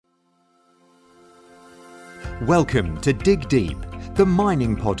Welcome to Dig Deep, the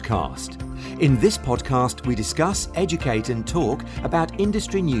mining podcast. In this podcast, we discuss, educate and talk about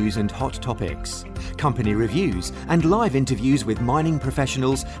industry news and hot topics, company reviews and live interviews with mining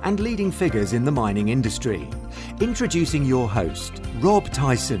professionals and leading figures in the mining industry. Introducing your host, Rob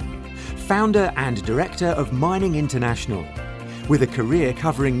Tyson, founder and director of Mining International. With a career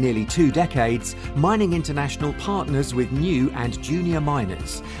covering nearly 2 decades, Mining International partners with new and junior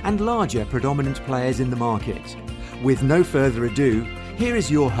miners and larger predominant players in the market. With no further ado, here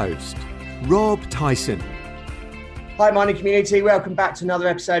is your host, Rob Tyson. Hi mining community, welcome back to another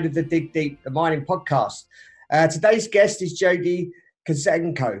episode of the Dig Deep, the mining podcast. Today's guest is Jody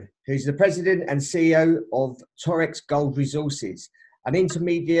Kuzenko, who's the president and CEO of Torex Gold Resources, an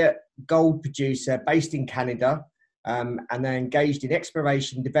intermediate gold producer based in Canada, and they're engaged in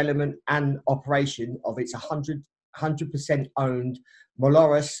exploration, development and operation of its 100% owned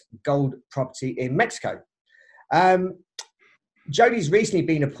Molares gold property in Mexico. Jody's recently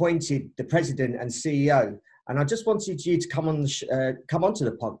been appointed the president and CEO, and I just wanted you to come onto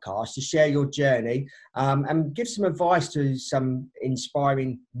the podcast to share your journey and give some advice to some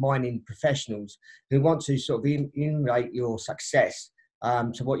inspiring mining professionals who want to sort of emulate your success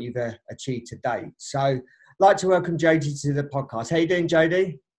to what you've achieved to date. So I'd like to welcome Jody to the podcast. How you doing,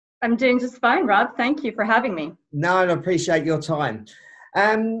 Jody? I'm doing just fine, Rob. Thank you for having me. No, I appreciate your time.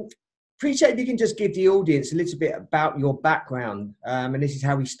 Appreciate if you can just give the audience a little bit about your background. And this is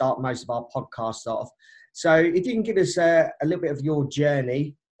how we start most of our podcasts off. So if you can give us a little bit of your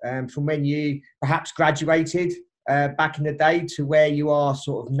journey from when you perhaps graduated back in the day to where you are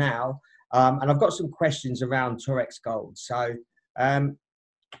sort of now. And I've got some questions around Torex Gold. So hand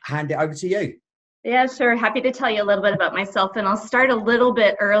it over to you. Yeah, sure. Happy to tell you a little bit about myself. And I'll start a little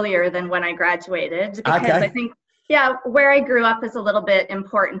bit earlier than when I graduated because I think where I grew up is a little bit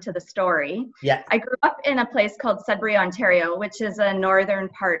important to the story. Yeah. I grew up in a place called Sudbury, Ontario, which is a northern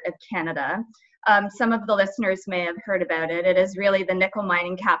part of Canada. Some of the listeners may have heard about it. It is really the nickel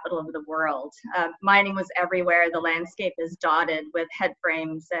mining capital of the world. Mining was everywhere. The landscape is dotted with head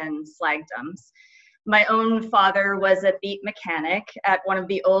frames and slag dumps. My own father was a beat mechanic at one of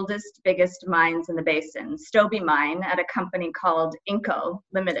the oldest, biggest mines in the basin, Stobie Mine, at a company called Inco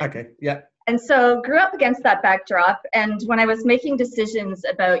Limited. Okay, yeah. And so grew up against that backdrop. And when I was making decisions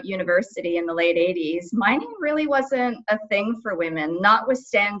about university in the late 80s, mining really wasn't a thing for women,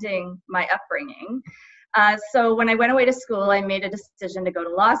 notwithstanding my upbringing. So when I went away to school, I made a decision to go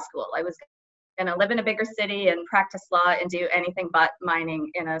to law school. I was going to live in a bigger city and practice law and do anything but mining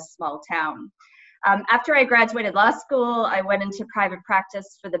in a small town. After I graduated law school, I went into private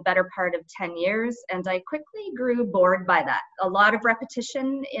practice for the better part of 10 years, and I quickly grew bored by that. A lot of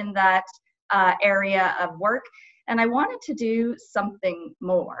repetition in that area of work, and I wanted to do something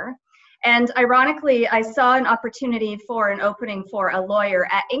more. And ironically, I saw an opportunity for an opening for a lawyer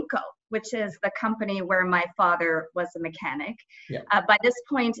at Inco, which is the company where my father was a mechanic. Yeah. By this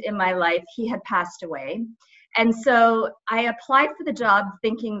point in my life, he had passed away. And so I applied for the job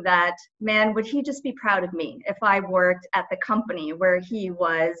thinking that, man, would he just be proud of me if I worked at the company where he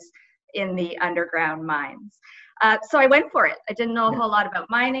was in the underground mines. So I went for it. I didn't know a whole lot about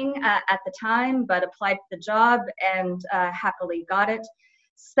mining at the time, but applied for the job and happily got it.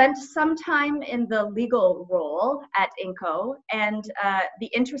 Spent some time in the legal role at Inco, and the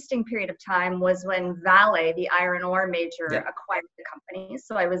interesting period of time was when Vale, the iron ore major, acquired the company.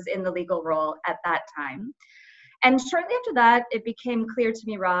 So I was in the legal role at that time. And shortly after that, it became clear to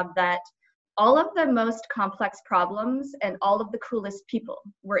me, Rob, that all of the most complex problems and all of the coolest people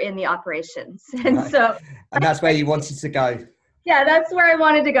were in the operations. And right. And that's where you wanted to go. Yeah, that's where I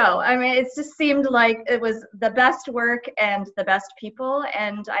wanted to go. I mean, it just seemed like it was the best work and the best people.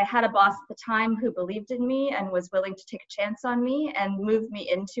 And I had a boss at the time who believed in me and was willing to take a chance on me and move me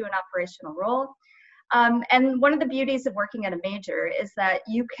into an operational role. And one of the beauties of working at a major is that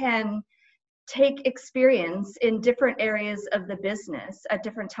you can take experience in different areas of the business at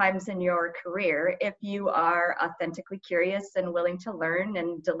different times in your career if you are authentically curious and willing to learn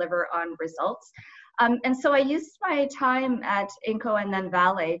and deliver on results. And so I used my time at Inco and then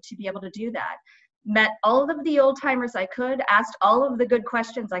Vale to be able to do that. Met all of the old timers I could, asked all of the good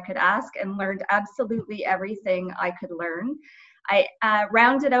questions I could ask, and learned absolutely everything I could learn. I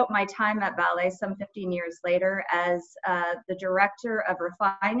rounded out my time at Vale some 15 years later as the director of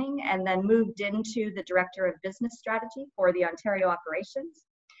refining, and then moved into the director of business strategy for the Ontario operations.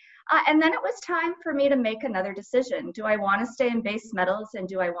 And then it was time for me to make another decision. Do I want to stay in base metals and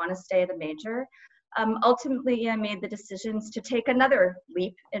do I want to stay at a major? Ultimately, I made the decisions to take another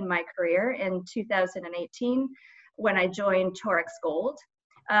leap in my career in 2018 when I joined Torex Gold.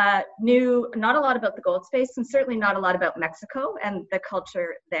 Knew not a lot about the gold space and certainly not a lot about Mexico and the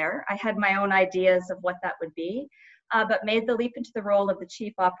culture there. I had my own ideas of what that would be, but made the leap into the role of the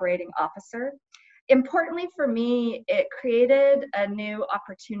Chief Operating Officer. Importantly for me, it created a new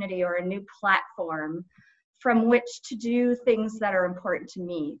opportunity or a new platform from which to do things that are important to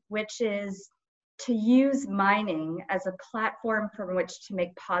me, which is to use mining as a platform from which to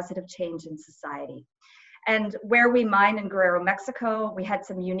make positive change in society. And where we mine in Guerrero, Mexico, we had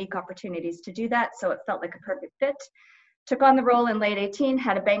some unique opportunities to do that, so it felt like a perfect fit. Took on the role in late 18,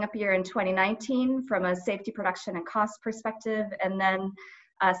 had a bang up year in 2019 from a safety, production, and cost perspective, and then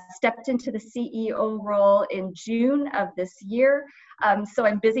stepped into the CEO role in June of this year. So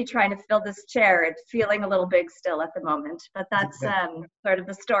I'm busy trying to fill this chair. It's feeling a little big still at the moment, but that's sort of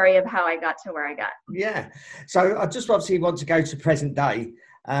the story of how I got to where I got. Yeah. So I just obviously want to go to present day.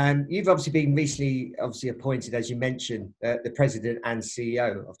 You've obviously been recently appointed, as you mentioned, the president and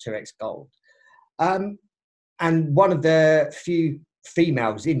CEO of Torex Gold. And one of the few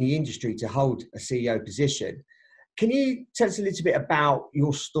females in the industry to hold a CEO position. Can you tell us a little bit about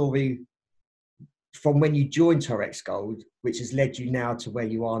your story from when you joined Torex Gold, which has led you now to where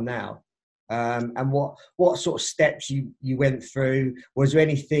you are now? And what sort of steps you went through? Was there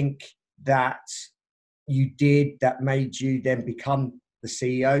anything that you did that made you then become the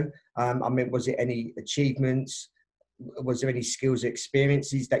CEO? I mean, was it any achievements? Was there any skills or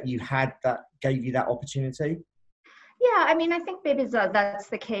experiences that you had that gave you that opportunity? Yeah, I mean, I think maybe that's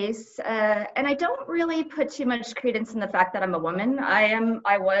the case. And I don't really put too much credence in the fact that I'm a woman.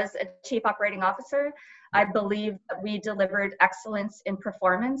 I was a chief operating officer. I believe that we delivered excellence in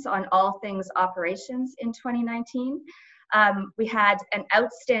performance on all things operations in 2019. We had an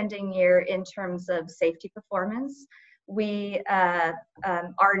outstanding year in terms of safety performance. We are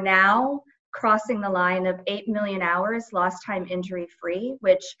now crossing the line of 8 million hours lost time injury free,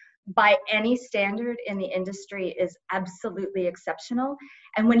 which by any standard in the industry is absolutely exceptional.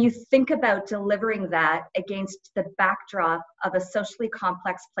 And when you think about delivering that against the backdrop of a socially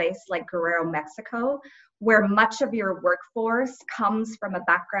complex place like Guerrero, Mexico, where much of your workforce comes from a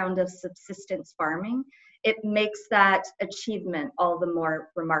background of subsistence farming, it makes that achievement all the more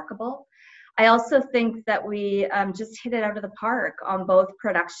remarkable. I also think that we just hit it out of the park on both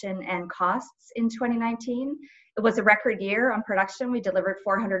production and costs in 2019. It was a record year on production. We delivered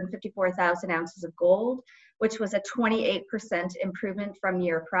 454,000 ounces of gold, which was a 28% improvement from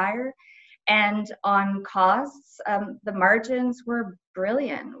year prior. And on costs, the margins were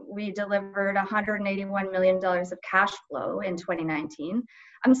brilliant. We delivered $181 million of cash flow in 2019.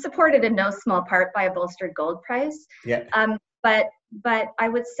 I'm supported in no small part by a bolstered gold price. Yeah. But I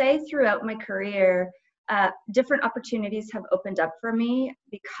would say throughout my career, different opportunities have opened up for me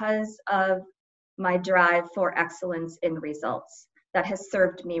because of my drive for excellence in results. That has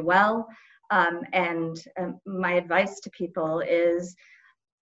served me well. And my advice to people is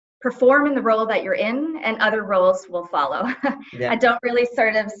perform in the role that you're in and other roles will follow. Yeah. I don't really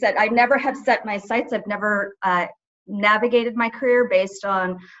I never have set my sights. I've never navigated my career based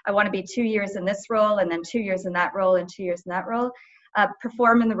on, I want to be 2 years in this role and then 2 years in that role and 2 years in that role.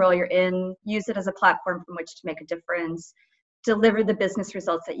 Perform in the role you're in, use it as a platform from which to make a difference, deliver the business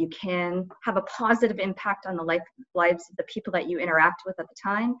results that you can, have a positive impact on the lives of the people that you interact with at the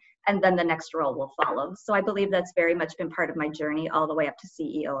time, and then the next role will follow. So I believe that's very much been part of my journey all the way up to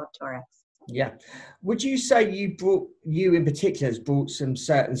CEO of Torex. Yeah. Would you say you in particular has brought some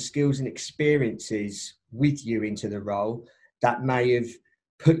certain skills and experiences with you into the role that may have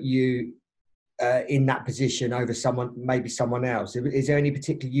put you in that position over someone else? Is there any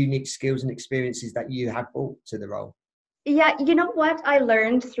particular unique skills and experiences that you have brought to the role? Yeah, you know what I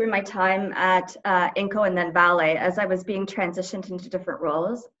learned through my time at Inco and then Vale, as I was being transitioned into different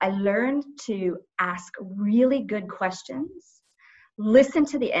roles, I learned to ask really good questions, listen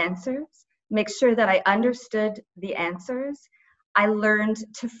to the answers, make sure that I understood the answers. I learned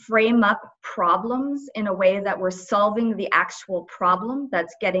to frame up problems in a way that we're solving the actual problem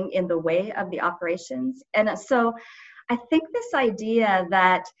that's getting in the way of the operations. And so I think this idea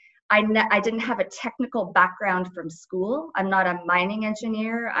that I didn't have a technical background from school. I'm not a mining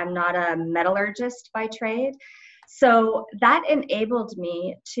engineer. I'm not a metallurgist by trade. So that enabled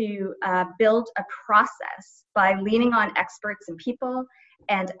me to build a process by leaning on experts and people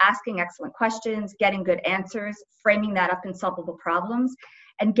and asking excellent questions, getting good answers, framing that up in solvable problems,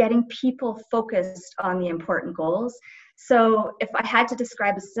 and getting people focused on the important goals. So if I had to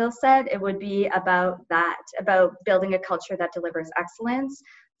describe a skill set, it would be about that, about building a culture that delivers excellence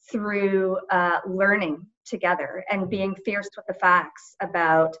through learning together and being fierce with the facts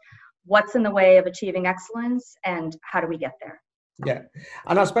about what's in the way of achieving excellence and how do we get there. Yeah.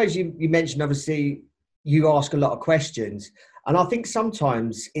 And I suppose you mentioned, obviously, you ask a lot of questions. And I think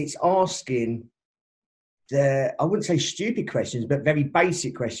sometimes it's asking I wouldn't say stupid questions, but very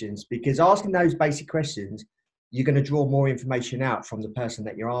basic questions, because asking those basic questions, you're going to draw more information out from the person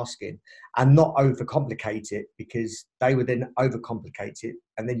that you're asking and not overcomplicate it, because they would then overcomplicate it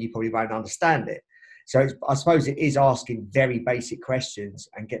and then you probably won't understand it. So I suppose it is asking very basic questions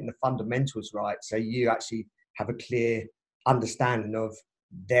and getting the fundamentals right, so you actually have a clear understanding of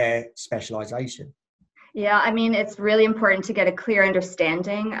their specialization. Yeah, I mean, it's really important to get a clear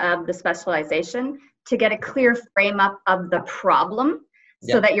understanding of the specialization, to get a clear frame up of the problem,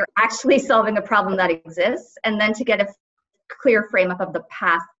 so that you're actually solving a problem that exists, and then to get a clear frame up of the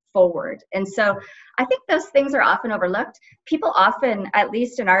path forward. And so I think those things are often overlooked. People often, at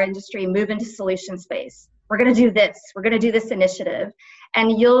least in our industry, move into solution space. We're going to do this. We're going to do this initiative.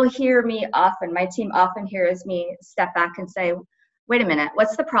 And you'll hear me often, my team often hears me step back and say, wait a minute,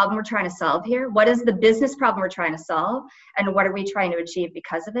 what's the problem we're trying to solve here? What is the business problem we're trying to solve? And what are we trying to achieve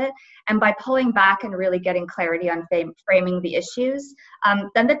because of it? And by pulling back and really getting clarity on framing the issues,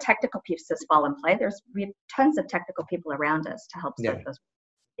 then the technical pieces fall in play. We have tons of technical people around us to help sort those.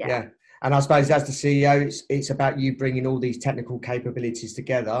 Yeah. And I suppose as the CEO, it's about you bringing all these technical capabilities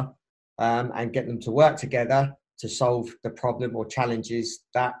together and getting them to work together to solve the problem or challenges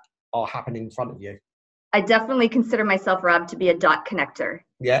that are happening in front of you. I definitely consider myself, Rob, to be a dot connector.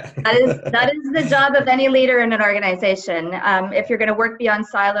 Yeah. that is the job of any leader in an organization. If you're going to work beyond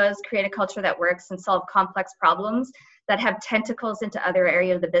silos, create a culture that works, and solve complex problems that have tentacles into other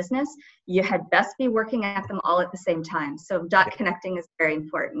areas of the business, you had best be working at them all at the same time. So dot connecting is very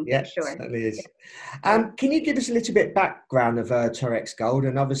important, for sure. Yeah, certainly is. Can you give us a little bit background of Torex Gold,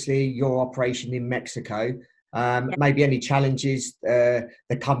 and obviously your operation in Mexico? Maybe any challenges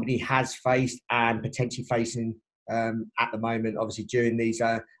the company has faced and potentially facing at the moment, obviously during these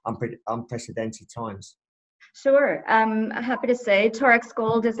unprecedented times. Sure. I'm happy to say Torex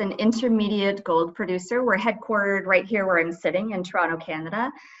Gold is an intermediate gold producer. We're headquartered right here where I'm sitting in Toronto, Canada,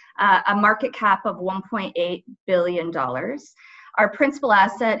 a market cap of $1.8 billion. Our principal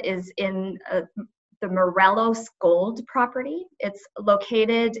asset is in the Morelos Gold property. It's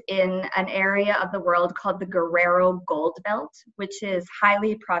located in an area of the world called the Guerrero Gold Belt, which is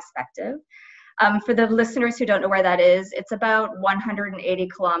highly prospective. For the listeners who don't know where that is, it's about 180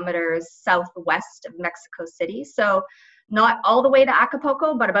 kilometers southwest of Mexico City. So not all the way to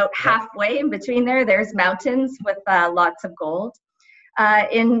Acapulco, but about halfway in between there. There's mountains with lots of gold.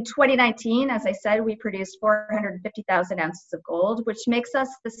 In 2019, as I said, we produced 450,000 ounces of gold, which makes us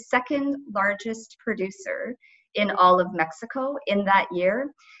the second largest producer in all of Mexico in that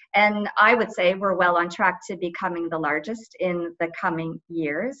year. And I would say we're well on track to becoming the largest in the coming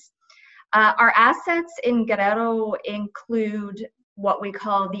years. Our assets in Guerrero include what we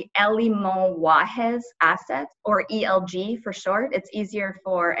call the El Limón Guajes assets, or ELG for short. It's easier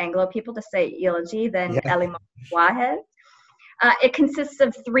for Anglo people to say ELG than El Limón Guajes. It consists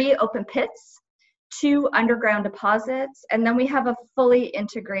of 3 open pits, 2 underground deposits, and then we have a fully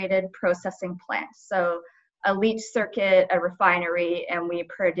integrated processing plant. So a leach circuit, a refinery, and we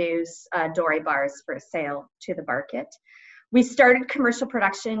produce doré bars for sale to the market. We started commercial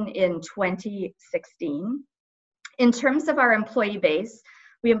production in 2016. In terms of our employee base,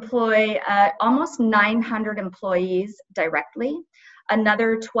 we employ almost 900 employees directly,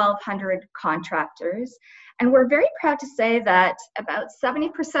 another 1,200 contractors. And we're very proud to say that about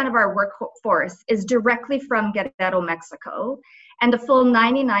 70% of our workforce is directly from Guerrero, Mexico, and a full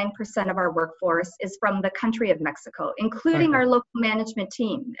 99% of our workforce is from the country of Mexico, including our local management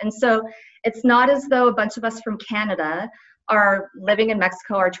team. And so it's not as though a bunch of us from Canada are living in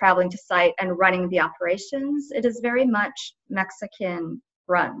Mexico or traveling to site and running the operations. It is very much Mexican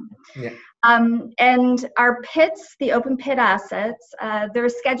run. And our pits, the open pit assets, they're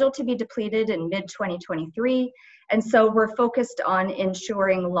scheduled to be depleted in mid-2023. And so we're focused on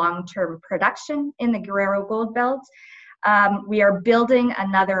ensuring long-term production in the Guerrero Gold Belt. We are building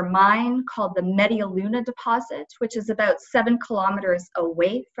another mine called the Media Luna deposit, which is about 7 kilometers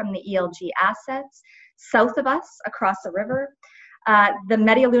away from the ELG assets, south of us across the river. The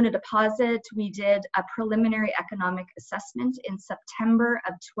Media Luna deposit, we did a preliminary economic assessment in September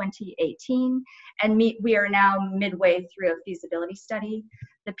of 2018, and we are now midway through a feasibility study.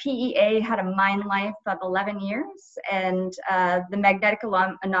 The PEA had a mine life of 11 years, and the magnetic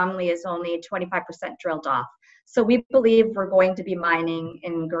anomaly is only 25% drilled off. So we believe we're going to be mining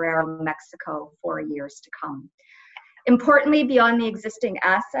in Guerrero, Mexico for years to come. Importantly, beyond the existing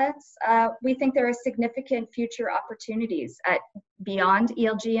assets, we think there are significant future opportunities beyond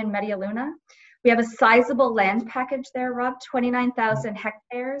ELG and Media Luna. We have a sizable land package there, Rob, 29,000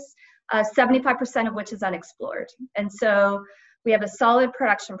 hectares, 75% of which is unexplored. And so we have a solid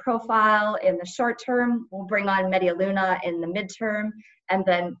production profile in the short term. We'll bring on Media Luna in the midterm, and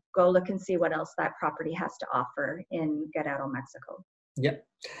then go look and see what else that property has to offer in Guerrero, Mexico. Yep.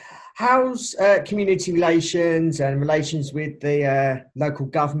 How's community relations and relations with the local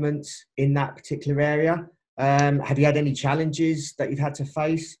governments in that particular area? Have you had any challenges that you've had to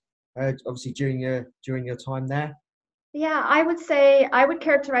face, obviously during your time there? Yeah, I would say I would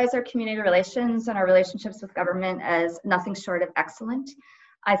characterize our community relations and our relationships with government as nothing short of excellent.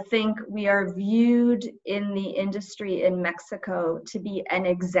 I think we are viewed in the industry in Mexico to be an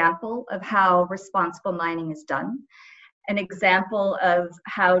example of how responsible mining is done, an example of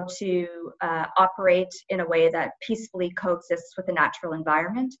how to operate in a way that peacefully coexists with the natural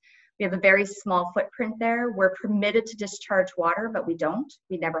environment. We have a very small footprint there. We're permitted to discharge water, but we don't.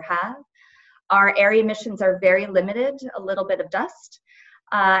 We never have. Our area emissions are very limited, a little bit of dust.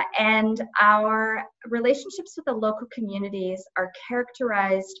 And our relationships with the local communities are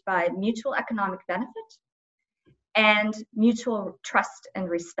characterized by mutual economic benefit and mutual trust and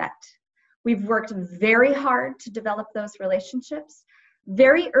respect. We've worked very hard to develop those relationships.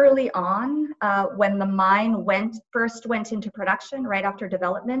 Very early on, when the mine first went into production, right after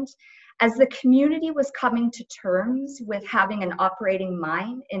development, as the community was coming to terms with having an operating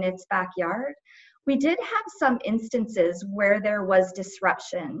mine in its backyard, we did have some instances where there was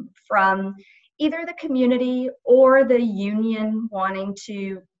disruption from either the community or the union wanting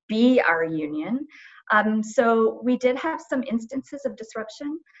to be our union. So we did have some instances of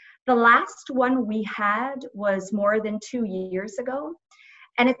disruption. The last one we had was more than 2 years ago.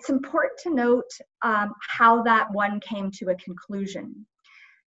 And it's important to note how that one came to a conclusion.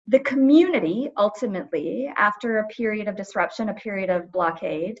 The community ultimately, after a period of disruption, a period of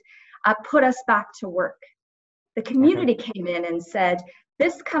blockade, put us back to work. The community came in and said,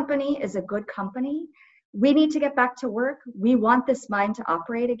 this company is a good company. We need to get back to work. We want this mine to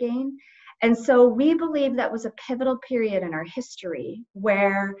operate again. And so we believe that was a pivotal period in our history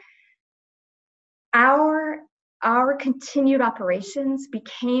where our continued operations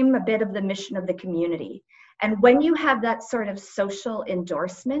became a bit of the mission of the community. And when you have that sort of social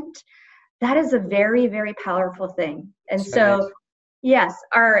endorsement, that is a very, very powerful thing. And so, yes,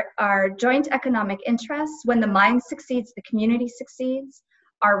 our joint economic interests, when the mine succeeds, the community succeeds.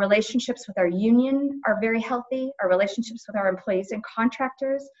 Our relationships with our union are very healthy. Our relationships with our employees and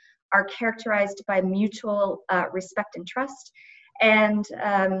contractors are characterized by mutual respect and trust. And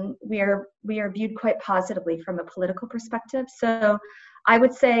we are viewed quite positively from a political perspective. So I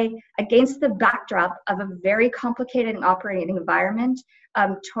would say, against the backdrop of a very complicated and operating environment,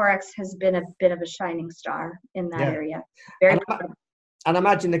 Torex has been a bit of a shining star in that area. Very proud. And I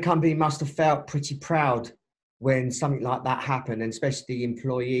imagine the company must have felt pretty proud when something like that happened, and especially the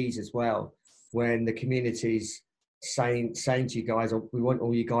employees as well, when the community's saying to you guys, oh, we want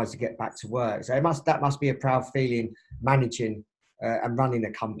all you guys to get back to work. So that must be a proud feeling, managing and running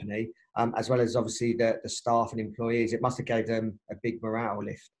a company, as well as obviously the staff and employees. It must have gave them a big morale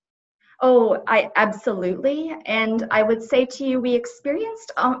lift. Oh, absolutely. And I would say to you, we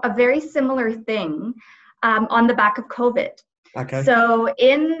experienced a very similar thing on the back of COVID. Okay. So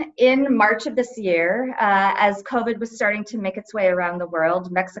in March of this year, as COVID was starting to make its way around the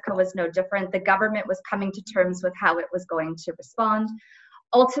world, Mexico was no different. The government was coming to terms with how it was going to respond.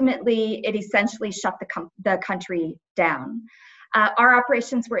 Ultimately, it essentially shut the country down. Our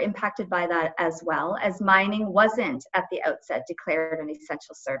operations were impacted by that as well, as mining wasn't at the outset declared an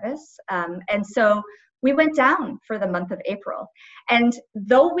essential service. And so we went down for the month of April. And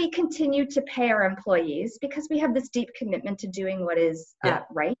though we continued to pay our employees, because we have this deep commitment to doing what is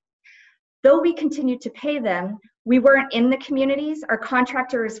right, though we continued to pay them, we weren't in the communities, our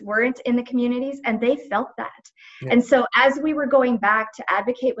contractors weren't in the communities, and they felt that. Yeah. And so as we were going back to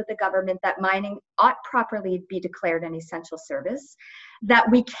advocate with the government that mining ought properly be declared an essential service, that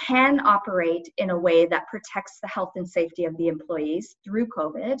we can operate in a way that protects the health and safety of the employees through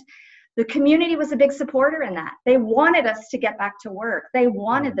COVID, the community was a big supporter in that. They wanted us to get back to work. They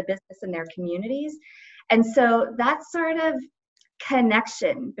wanted the business in their communities. And so that sort of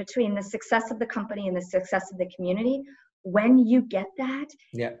connection between the success of the company and the success of the community, when you get that,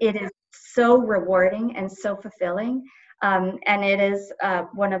 it is so rewarding and so fulfilling. And it is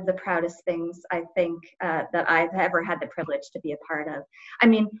one of the proudest things, I think, that I've ever had the privilege to be a part of. I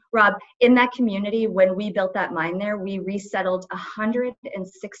mean, Rob, in that community, when we built that mine there, we resettled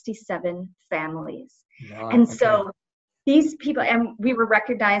 167 families. And so these people, and we were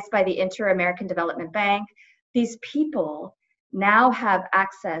recognized by the Inter-American Development Bank, these people now have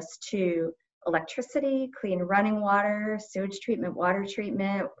access to electricity, clean running water, sewage treatment, water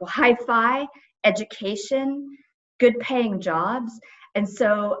treatment, Wi-Fi, education, good paying jobs. And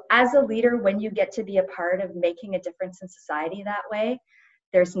so as a leader, when you get to be a part of making a difference in society that way,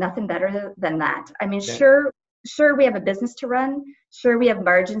 there's nothing better than that. I mean, sure, we have a business to run. Sure, we have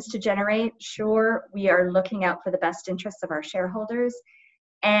margins to generate. Sure, we are looking out for the best interests of our shareholders.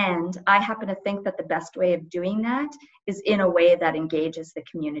 And I happen to think that the best way of doing that is in a way that engages the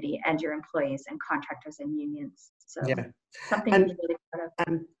community and your employees and contractors and unions. So something to be really proud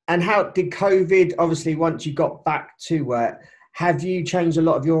of. And how did COVID, obviously, once you got back to work, have you changed a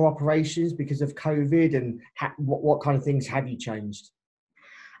lot of your operations because of COVID, and what kind of things have you changed?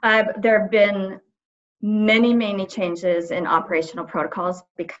 There have been many changes in operational protocols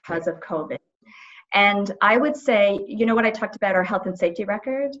because of COVID. And I would say, you know what I talked about, our health and safety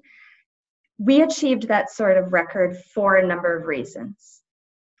record? We achieved that sort of record for a number of reasons.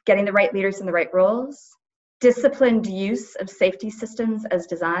 Getting the right leaders in the right roles, disciplined use of safety systems as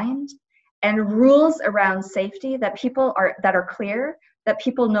designed, and rules around safety that are clear, that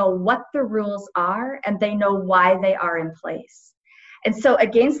people know what the rules are and they know why they are in place. And so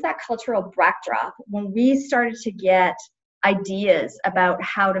against that cultural backdrop, when we started to get ideas about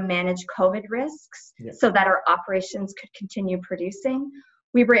how to manage COVID risks so that our operations could continue producing,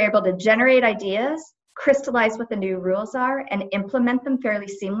 we were able to generate ideas, crystallize what the new rules are, and implement them fairly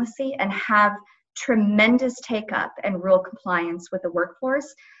seamlessly and have tremendous take-up and rule compliance with the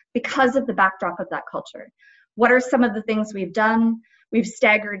workforce because of the backdrop of that culture. What are some of the things we've done? We've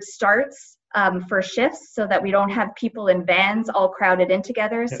staggered starts for shifts so that we don't have people in vans all crowded in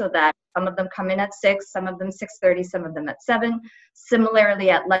together, so that some of them come in at 6, some of them 6:30, some of them at 7. Similarly,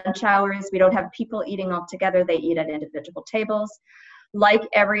 at lunch hours, we don't have people eating all together. They eat at individual tables. Like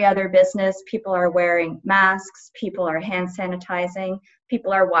every other business, people are wearing masks, people are hand sanitizing,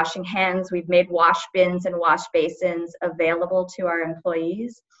 people are washing hands. We've made wash bins and wash basins available to our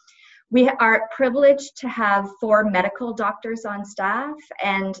employees. We are privileged to have 4 medical doctors on staff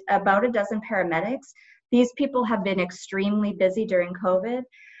and about a dozen paramedics. These people have been extremely busy during COVID.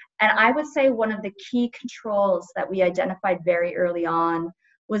 And I would say one of the key controls that we identified very early on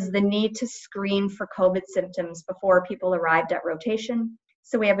was the need to screen for COVID symptoms before people arrived at rotation.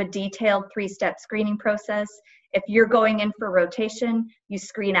 So we have a detailed 3-step screening process. If you're going in for rotation, you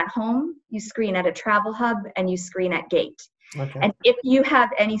screen at home, you screen at a travel hub, and you screen at gate. Okay. And if you have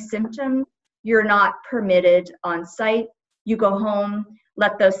any symptoms, you're not permitted on site. You go home,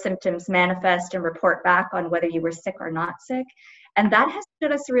 let those symptoms manifest and report back on whether you were sick or not sick. And that has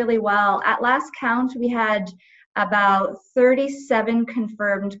stood us really well. At last count, we had about 37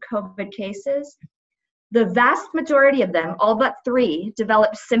 confirmed COVID cases. The vast majority of them, all but 3,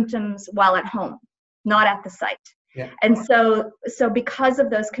 developed symptoms while at home, not at the site. Yeah. And so because of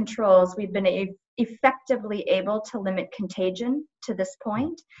those controls, we've been effectively able to limit contagion to this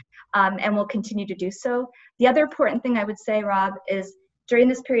point, and we'll continue to do so. The other important thing I would say, Rob, is during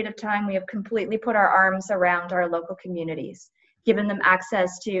this period of time, we have completely put our arms around our local communities, given them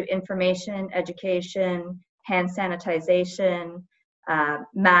access to information, education, hand sanitization,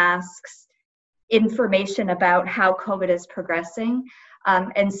 masks, information about how COVID is progressing.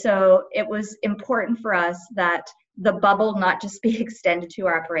 And so it was important for us that the bubble not just be extended to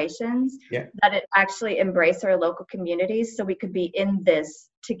our operations, that it actually embrace our local communities so we could be in this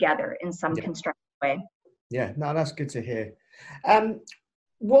together in some constructive way. Yeah, no, that's good to hear.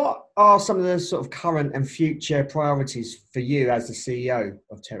 What are some of the sort of current and future priorities for you as the CEO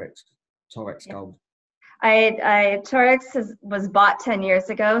of Torex Gold? Torex was bought 10 years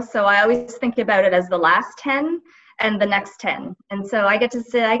ago, so I always think about it as the last 10 and the next 10. And so I get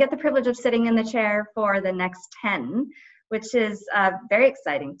the privilege of sitting in the chair for the next 10, which is very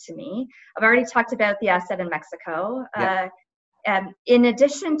exciting to me. I've already talked about the asset in Mexico. In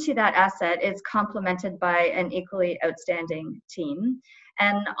addition to that asset, it's complemented by an equally outstanding team.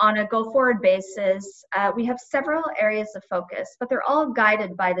 And on a go-forward basis, we have several areas of focus, but they're all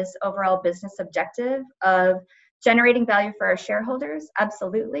guided by this overall business objective of generating value for our shareholders,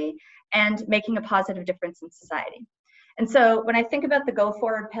 absolutely, and making a positive difference in society. And so when I think about the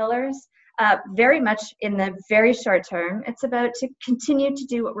go-forward pillars, very much in the very short term, it's about to continue to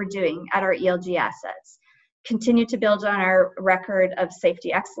do what we're doing at our ELG assets. Continue to build on our record of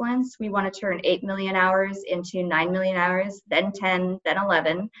safety excellence. We want to turn 8 million hours into 9 million hours, then 10, then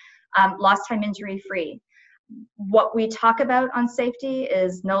 11, lost time injury free. What we talk about on safety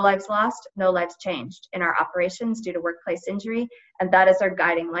is no lives lost, no lives changed in our operations due to workplace injury, and that is our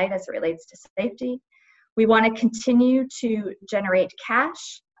guiding light as it relates to safety. We want to continue to generate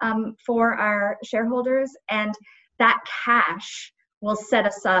cash for our shareholders, and that cash will set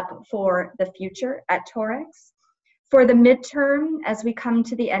us up for the future at Torex. For the midterm, as we come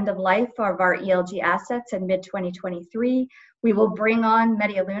to the end of life of our ELG assets in mid-2023, we will bring on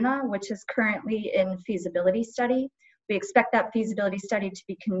Media Luna, which is currently in feasibility study. We expect that feasibility study to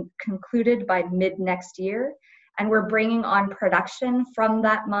be concluded by mid-next year, and we're bringing on production from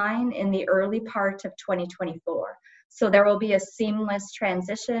that mine in the early part of 2024. So there will be a seamless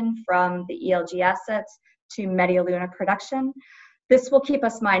transition from the ELG assets to Media Luna production. This will keep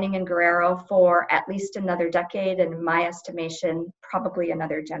us mining in Guerrero for at least another decade, and in my estimation, probably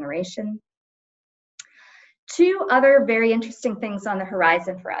another generation. Two other very interesting things on the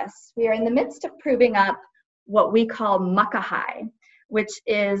horizon for us. We are in the midst of proving up what we call Muckahi, which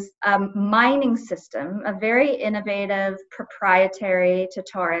is a mining system, a very innovative, proprietary to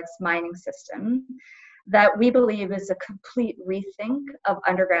Torex mining system that we believe is a complete rethink of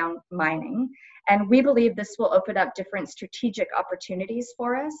underground mining. And we believe this will open up different strategic opportunities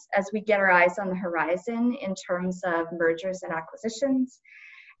for us as we get our eyes on the horizon in terms of mergers and acquisitions.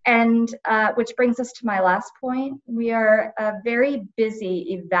 And which brings us to my last point. We are very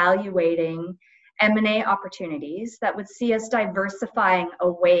busy evaluating M&A opportunities that would see us diversifying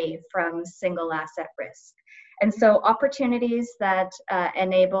away from single asset risk. And so opportunities that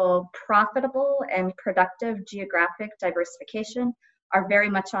enable profitable and productive geographic diversification are very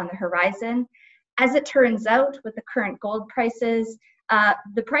much on the horizon. As it turns out, with the current gold prices,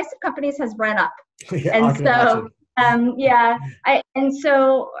 the price of companies has run up. Yeah, and so, and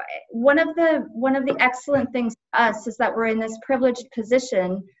so one of the excellent things for us is that we're in this privileged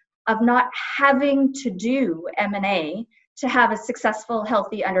position of not having to do M&A to have a successful,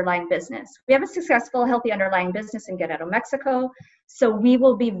 healthy underlying business. We have a successful, healthy underlying business in Guerrero, Mexico, so we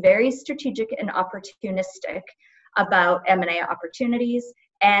will be very strategic and opportunistic about M&A opportunities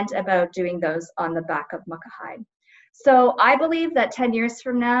and about doing those on the back of Muckahi. So I believe that 10 years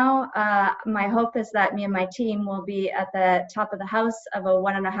from now, my hope is that me and my team will be at the top of the house of a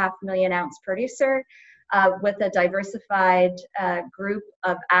 1.5 million ounce producer with a diversified group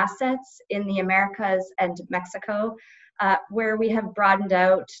of assets in the Americas and Mexico, where we have broadened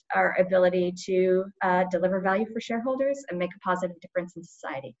out our ability to deliver value for shareholders and make a positive difference in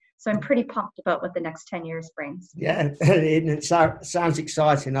society. So I'm pretty pumped about what the next 10 years brings. Yeah, it sounds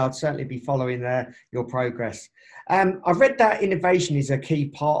exciting. I'll certainly be following your progress. I've read that innovation is a key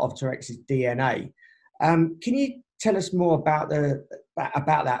part of Torex's DNA. Can you tell us more about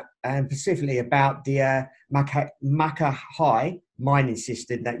that, and specifically about the Muckahi mining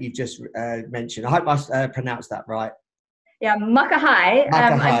system that you just mentioned? I hope I pronounced that right. Yeah, Muckahi.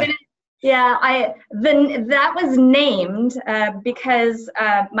 That was named because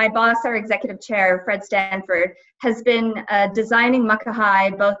my boss, our executive chair, Fred Stanford, has been designing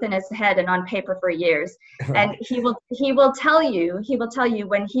Muckahi both in his head and on paper for years. Right. And he will tell you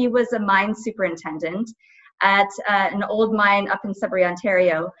when he was a mine superintendent at an old mine up in Sudbury,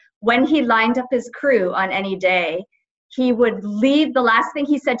 Ontario, when he lined up his crew on any day, he would leave. The last thing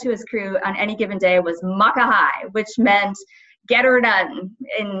he said to his crew on any given day was Muckahi, which meant get her done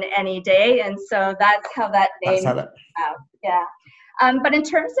in any day. And so that's how that name came out. Yeah. But in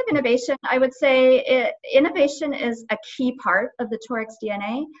terms of innovation, I would say innovation is a key part of the Torex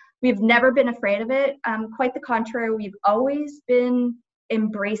DNA. We've never been afraid of it. Quite the contrary, we've always been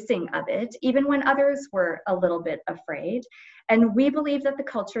embracing of it, even when others were a little bit afraid. And we believe that the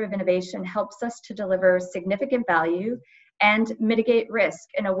culture of innovation helps us to deliver significant value and mitigate risk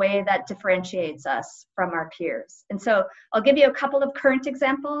in a way that differentiates us from our peers. And so I'll give you a couple of current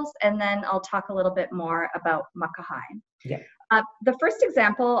examples, and then I'll talk a little bit more about Muckahi. Yeah. The first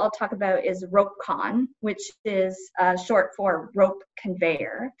example I'll talk about is RopeCon, which is short for rope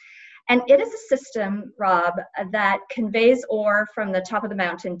conveyor. And it is a system, Rob, that conveys ore from the top of the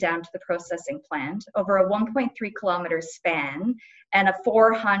mountain down to the processing plant over a 1.3 kilometer span and a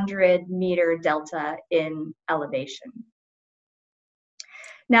 400 meter delta in elevation.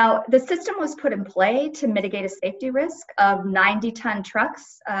 Now, the system was put in play to mitigate a safety risk of 90-ton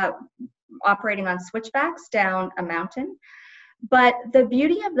trucks operating on switchbacks down a mountain. But the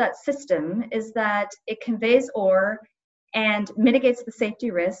beauty of that system is that it conveys ore and mitigates the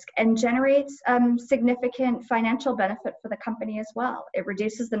safety risk and generates significant financial benefit for the company as well. It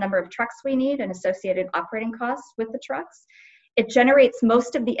reduces the number of trucks we need and associated operating costs with the trucks. It generates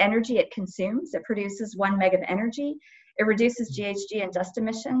most of the energy it consumes. It produces 1 meg of energy. It reduces GHG and dust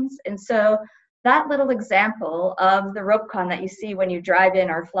emissions. And so that little example of the RopeCon that you see when you drive in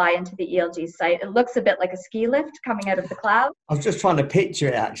or fly into the ELG site, it looks a bit like a ski lift coming out of the cloud. I was just trying to picture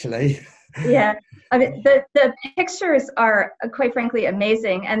it, actually. Yeah, I mean, the pictures are quite frankly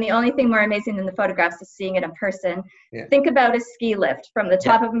amazing, and the only thing more amazing than the photographs is seeing it in person. Yeah. Think about a ski lift from the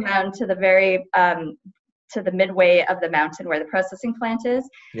top of a mountain to the very to the midway of the mountain where the processing plant is,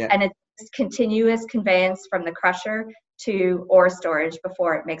 and it's continuous conveyance from the crusher to ore storage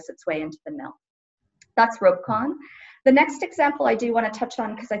before it makes its way into the mill. That's RopeCon. The next example I do want to touch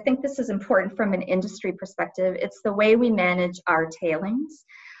on, because I think this is important from an industry perspective, it's the way we manage our tailings.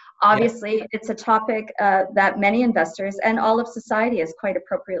 Obviously, it's a topic that many investors and all of society is quite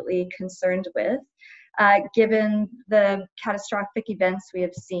appropriately concerned with, given the catastrophic events we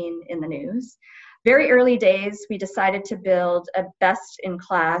have seen in the news. Very early days, we decided to build a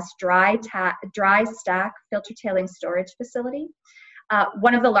best-in-class dry stack filter tailings storage facility.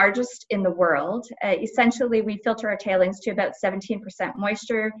 One of the largest in the world. Essentially, we filter our tailings to about 17%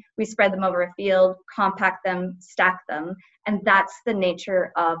 moisture. We spread them over a field, compact them, stack them, and that's the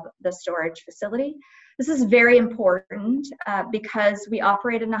nature of the storage facility. This is very important because we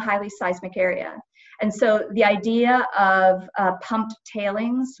operate in a highly seismic area. And so the idea of pumped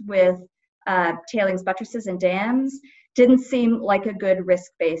tailings with tailings buttresses and dams didn't seem like a good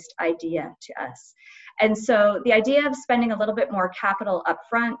risk-based idea to us. And so the idea of spending a little bit more capital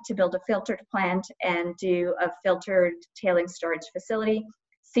upfront to build a filtered plant and do a filtered tailings storage facility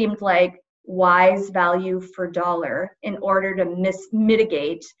seemed like wise value for dollar in order to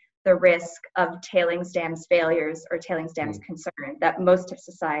mitigate the risk of tailings dams failures or tailings dams concern that most of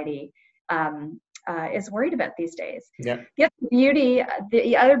society is worried about these days. Yeah.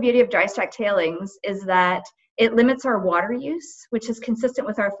 The other beauty of dry stack tailings is that it limits our water use, which is consistent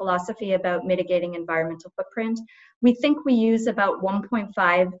with our philosophy about mitigating environmental footprint. We think we use about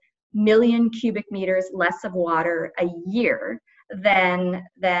 1.5 million cubic meters less of water a year than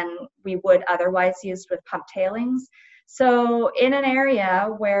we would otherwise use with pumped tailings. So in an area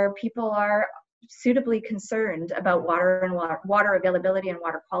where people are suitably concerned about water and water availability and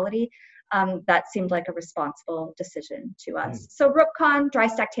water quality, that seemed like a responsible decision to us. So RopeCon, dry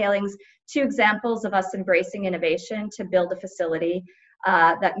stack tailings, two examples of us embracing innovation to build a facility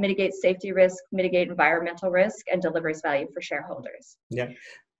that mitigates safety risk, mitigate environmental risk, and delivers value for shareholders. Yeah.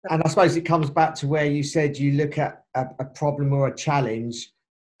 And I suppose it comes back to where you said you look at a problem or a challenge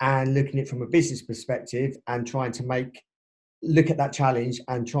and looking at it from a business perspective and trying to look at that challenge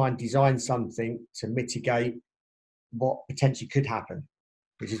and try and design something to mitigate what potentially could happen,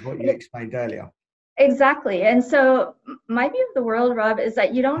 which is what you explained earlier. Exactly. And so my view of the world, Rob, is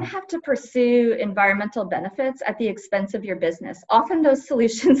that you don't have to pursue environmental benefits at the expense of your business. Often those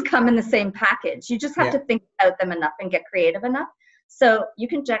solutions come in the same package. You just have to think about them enough and get creative enough. So you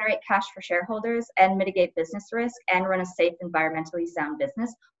can generate cash for shareholders and mitigate business risk and run a safe, environmentally sound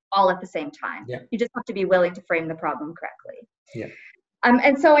business all at the same time. Yeah. You just have to be willing to frame the problem correctly. Yeah.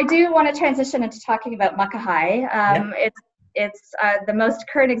 And so I do want to transition into talking about Muckahi. It's the most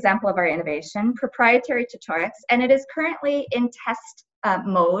current example of our innovation, proprietary to Torex, and it is currently in test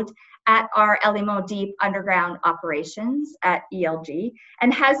mode at our Elimo Deep underground operations at ELG,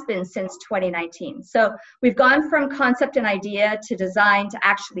 and has been since 2019. So we've gone from concept and idea to design to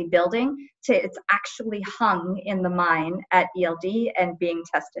actually building to it's actually hung in the mine at ELD and being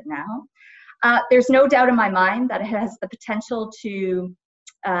tested now. There's no doubt in my mind that it has the potential to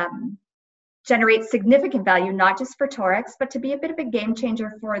generate significant value, not just for Torex, but to be a bit of a game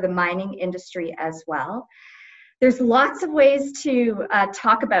changer for the mining industry as well. There's lots of ways to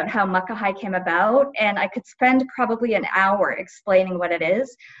talk about how Muckahi came about, and I could spend probably an hour explaining what it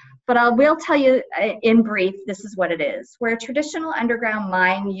is, but I will tell you in brief, this is what it is. Where a traditional underground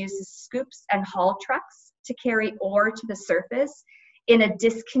mine uses scoops and haul trucks to carry ore to the surface in a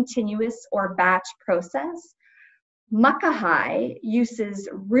discontinuous or batch process, Muckahi uses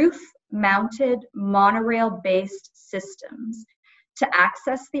roof-mounted monorail-based systems to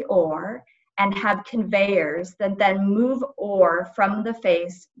access the ore and have conveyors that then move ore from the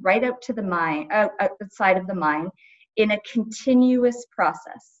face right out to the mine, outside of the mine, in a continuous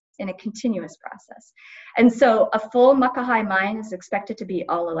process. And so a full Muckahi mine is expected to be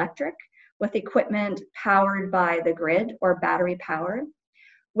all electric, with equipment powered by the grid or battery powered.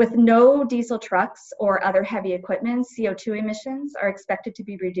 With no diesel trucks or other heavy equipment, CO2 emissions are expected to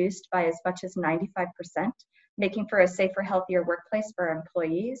be reduced by as much as 95%, making for a safer, healthier workplace for our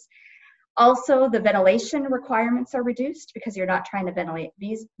employees. Also, the ventilation requirements are reduced because you're not trying to ventilate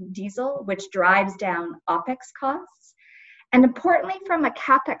diesel, which drives down OPEX costs. And importantly, from a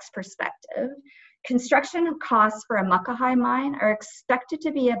CapEx perspective, construction costs for a Muckahi mine are expected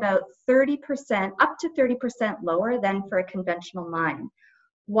to be about 30%, up to 30% lower than for a conventional mine.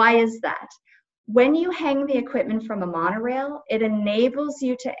 Why is that? When you hang the equipment from a monorail, it enables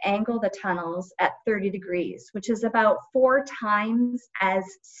you to angle the tunnels at 30 degrees, which is about 4 times as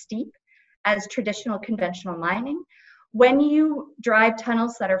steep as traditional conventional mining. When you drive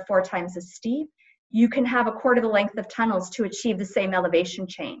tunnels that are 4 times as steep, you can have a quarter the length of tunnels to achieve the same elevation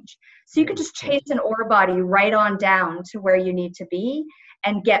change. So you can just chase an ore body right on down to where you need to be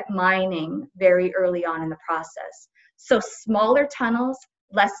and get mining very early on in the process. So smaller tunnels,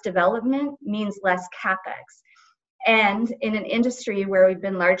 less development means less capex. And in an industry where we've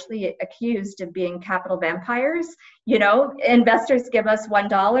been largely accused of being capital vampires, you know, investors give us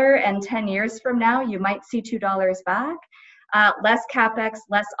 $1 and 10 years from now, you might see $2 back. Less capex,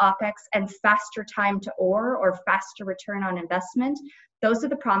 less opex, and faster time to ore or faster return on investment. Those are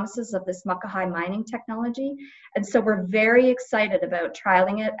the promises of this Muckahi mining technology. And so we're very excited about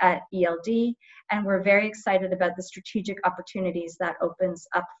trialing it at ELD, and we're very excited about the strategic opportunities that opens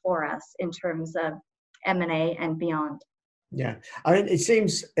up for us in terms of M&A and beyond. Yeah, I mean, it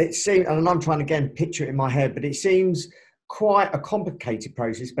seems, and I'm trying to again picture it in my head, but it seems quite a complicated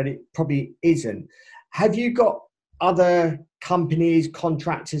process, but it probably isn't. Have you got other companies,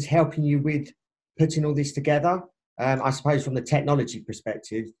 contractors helping you with putting all this together? I suppose from the technology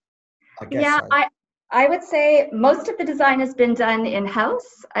perspective, I guess. Yeah, so. I would say most of the design has been done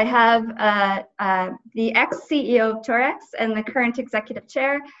in-house. I have the ex-CEO of Torex and the current executive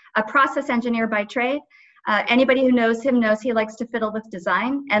chair, a process engineer by trade. Anybody who knows him knows he likes to fiddle with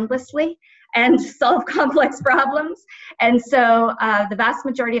design endlessly and solve complex problems. And so the vast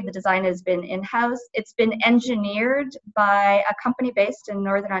majority of the design has been in-house. It's been engineered by a company based in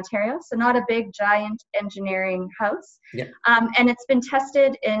Northern Ontario, so not a big, giant engineering house. Yeah. And it's been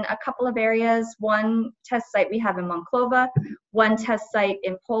tested in a couple of areas. One test site we have in Monclova, one test site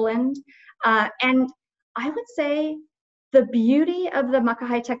in Poland. And I would say the beauty of the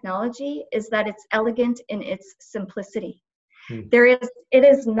Muckahi technology is that it's elegant in its simplicity. It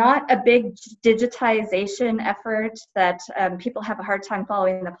is not a big digitization effort that people have a hard time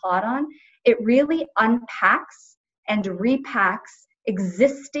following the plot on. It really unpacks and repacks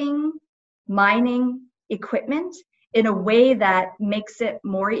existing mining equipment in a way that makes it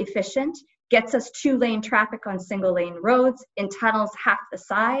more efficient, gets us 2-lane traffic on single-lane roads in tunnels half the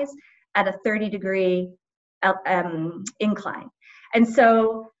size at a 30-degree incline. And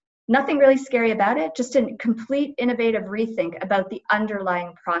so nothing really scary about it, just a complete innovative rethink about the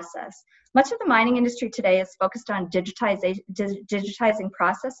underlying process. Much of the mining industry today is focused on digitizing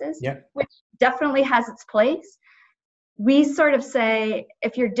processes, which definitely has its place. We sort of say,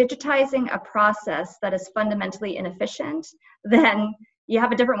 if you're digitizing a process that is fundamentally inefficient, then you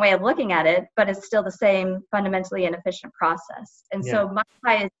have a different way of looking at it, but it's still the same fundamentally inefficient process. And so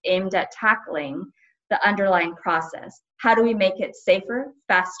Muckahi is aimed at tackling the underlying process. How do we make it safer,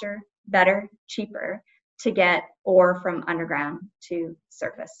 faster, better, cheaper to get ore from underground to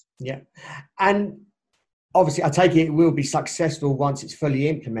surface? Yeah. And obviously, I take it will be successful once it's fully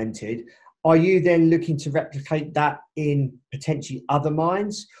implemented. Are you then looking to replicate that in potentially other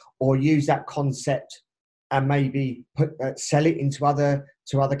mines, or use that concept and maybe sell it into other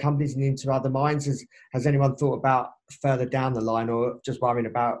companies and into other mines? Has anyone thought about further down the line, or just worrying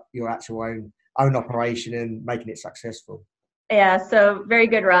about your actual own operation and making it successful? Yeah, so very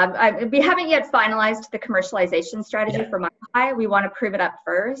good, Rob. We haven't yet finalized the commercialization strategy for Muckahi. We want to prove it up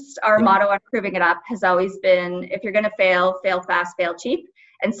first. Our motto on proving it up has always been, if you're going to fail fast, fail cheap.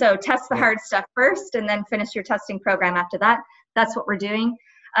 And so test the hard stuff first and then finish your testing program after that. That's what we're doing.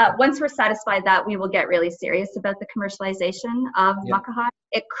 Once we're satisfied that, we will get really serious about the commercialization of Muckahi.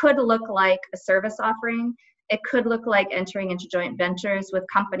 It could look like a service offering. It could look like entering into joint ventures with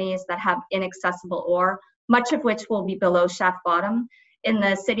companies that have inaccessible ore, much of which will be below shaft bottom. In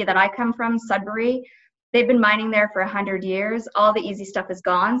the city that I come from, Sudbury, they've been mining there for 100 years. All the easy stuff is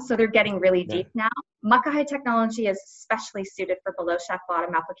gone, so they're getting really deep now. Muckahi technology is especially suited for below shaft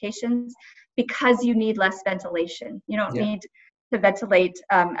bottom applications because you need less ventilation. You don't need to ventilate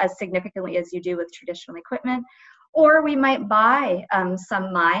as significantly as you do with traditional equipment. Or we might buy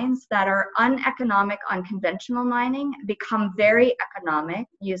some mines that are uneconomic on conventional mining, become very economic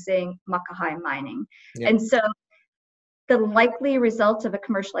using Muckahi mining. And so the likely result of a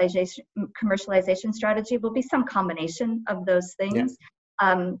commercialization strategy will be some combination of those things.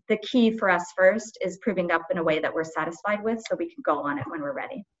 The key for us first is proving up in a way that we're satisfied with so we can go on it when we're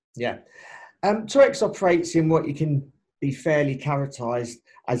ready. Torex operates in what you can be fairly characterized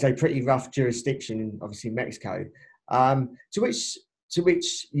as a pretty rough jurisdiction in obviously Mexico, to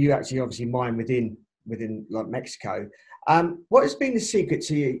which you actually obviously mine within like Mexico. What has been the secret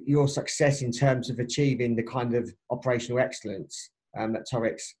to your success in terms of achieving the kind of operational excellence that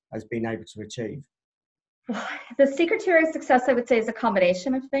Torex has been able to achieve? The secret to our success, I would say, is a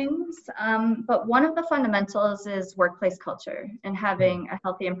combination of things. But one of the fundamentals is workplace culture, and having a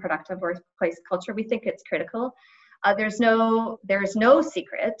healthy and productive workplace culture. We think it's critical. There's no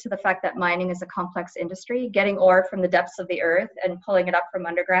secret to the fact that mining is a complex industry. Getting ore from the depths of the earth and pulling it up from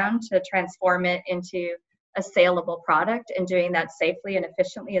underground to transform it into a saleable product, and doing that safely and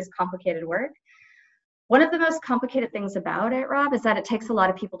efficiently, is complicated work. One of the most complicated things about it, Rob, is that it takes a lot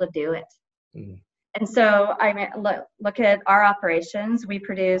of people to do it. And so, I mean, look at our operations. We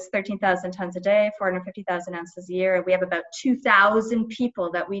produce 13,000 tons a day, 450,000 ounces a year. We have about 2,000 people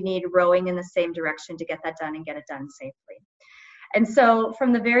that we need rowing in the same direction to get that done and get it done safely. And so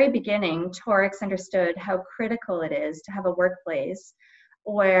from the very beginning, Torex understood how critical it is to have a workplace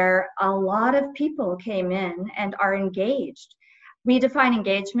where a lot of people came in and are engaged. We define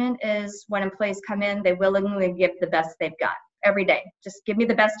engagement as when employees come in, they willingly give the best they've got. Every day, just give me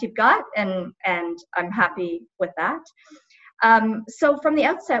the best you've got, and I'm happy with that. So from the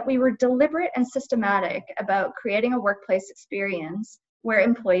outset, we were deliberate and systematic about creating a workplace experience where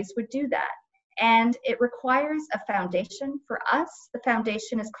employees would do that. And it requires a foundation. For us, the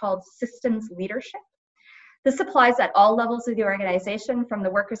foundation is called systems leadership. This applies at all levels of the organization, from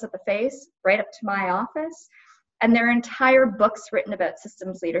the workers at the face right up to my office. And there are entire books written about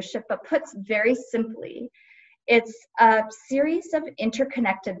systems leadership, but put very simply, it's a series of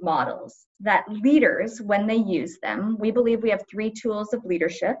interconnected models that leaders, when they use them, we believe we have 3 tools of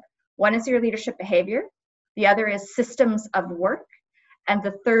leadership. One is your leadership behavior, the other is systems of work, and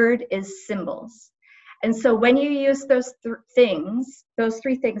the third is symbols. And so when you use those 3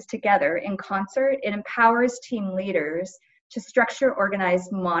 things together in concert, it empowers team leaders to structure,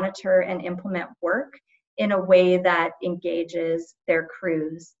 organize, monitor, and implement work in a way that engages their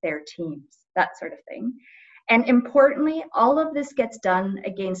crews, their teams, that sort of thing. And importantly, all of this gets done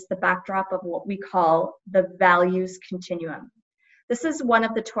against the backdrop of what we call the values continuum. This is one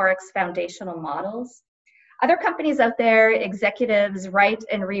of the Torex foundational models. Other companies out there, executives write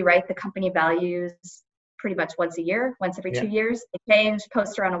and rewrite the company values pretty much once a year, once every 2 years. They change,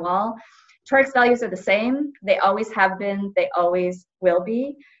 poster on a wall. Torex values are the same. They always have been, they always will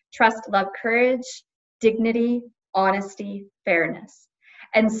be. Trust, love, courage, dignity, honesty, fairness.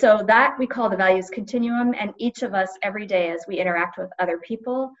 And so that we call the values continuum, and each of us every day as we interact with other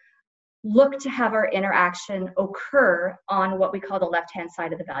people, look to have our interaction occur on what we call the left-hand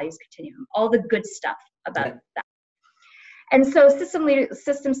side of the values continuum, all the good stuff about that. And so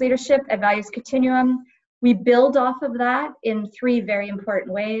systems leadership and values continuum, we build off of that in 3 very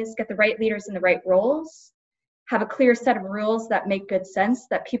important ways: get the right leaders in the right roles, have a clear set of rules that make good sense,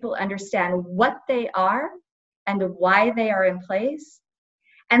 that people understand what they are and why they are in place.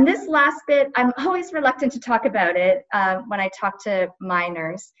 And this last bit, I'm always reluctant to talk about it when I talk to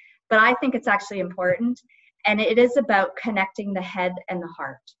miners, but I think it's actually important. And it is about connecting the head and the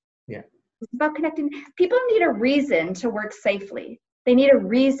heart. Yeah. It's about connecting. People need a reason to work safely. They need a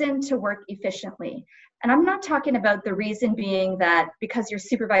reason to work efficiently. And I'm not talking about the reason being that because your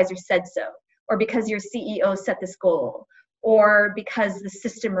supervisor said so, or because your CEO set this goal, or because the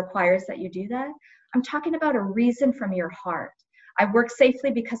system requires that you do that. I'm talking about a reason from your heart. I work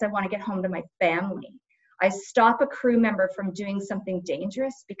safely because I want to get home to my family. I stop a crew member from doing something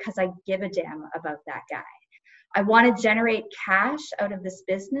dangerous because I give a damn about that guy. I want to generate cash out of this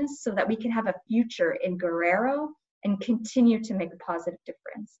business so that we can have a future in Guerrero and continue to make a positive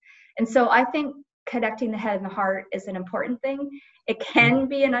difference. And so I think connecting the head and the heart is an important thing. It can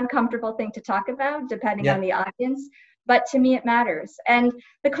be an uncomfortable thing to talk about depending on the audience, but to me it matters. And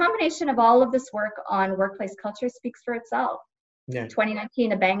the combination of all of this work on workplace culture speaks for itself.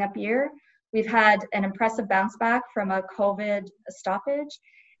 2019, a bang up year. We've had an impressive bounce back from a COVID stoppage,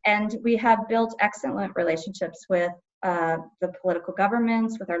 and we have built excellent relationships with the political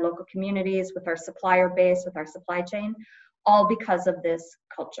governments, with our local communities, with our supplier base, with our supply chain, all because of this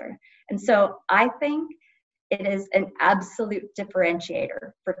culture. And so I think it is an absolute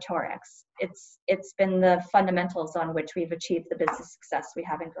differentiator for Torex. It's been the fundamentals on which we've achieved the business success we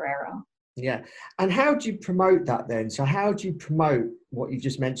have in Guerrero. Yeah. And how do you promote that then? So how do you promote what you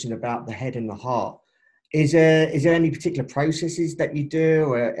just mentioned about the head and the heart? Is there any particular processes that you do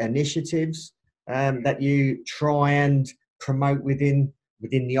or initiatives that you try and promote within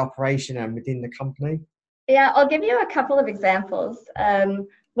the operation and within the company? Yeah, I'll give you a couple of examples.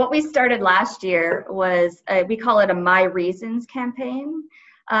 What we started last year was, we call it a My Reasons campaign.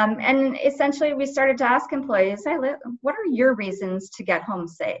 And essentially we started to ask employees, hey, what are your reasons to get home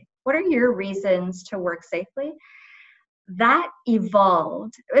safe? What are your reasons to work safely? that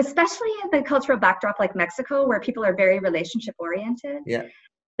evolved, especially in the cultural backdrop like Mexico, where people are very relationship oriented. Yeah.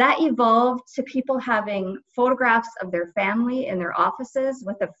 That evolved to people having photographs of their family in their offices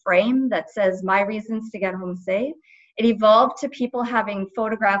with a frame that says, "My reasons to get home safe." It evolved to people having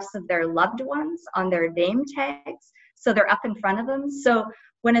photographs of their loved ones on their name tags, so they're up in front of them. So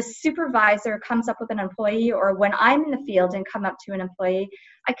when a supervisor comes up with an employee, or when I'm in the field and come up to an employee,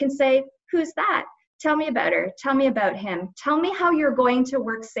 I can say, "Who's that? Tell me about her. Tell me about him. Tell me how you're going to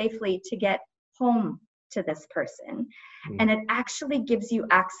work safely to get home to this person." And it actually gives you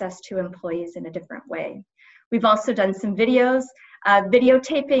access to employees in a different way. We've also done some videos,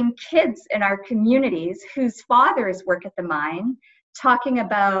 videotaping kids in our communities whose fathers work at the mine, talking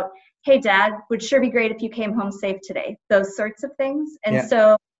about, "Hey, Dad, would sure be great if you came home safe today," those sorts of things. And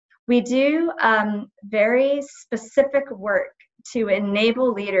so we do very specific work to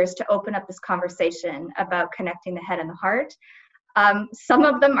enable leaders to open up this conversation about connecting the head and the heart. Some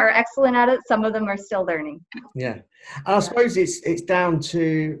of them are excellent at it. Some of them are still learning. Yeah. And I suppose it's down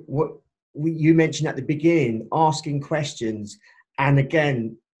to what you mentioned at the beginning, asking questions, and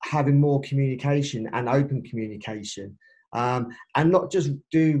again, having more communication and open communication, and not just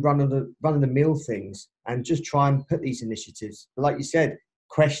do run of the mill things, and just try and put these initiatives, like you said,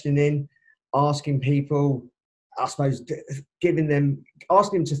 questioning, asking people, I suppose, asking them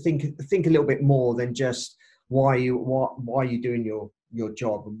to think a little bit more than just why are you doing your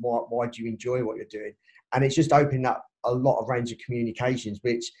job, and why do you enjoy what you're doing. And it's just opening up a lot of range of communications,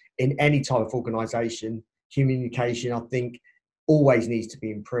 which in any type of organization, communication, I think, always needs to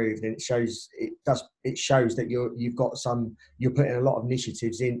be improved. And it shows that you're putting a lot of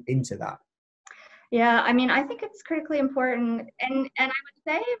initiatives into that. Yeah, I mean, I think it's critically important. And I would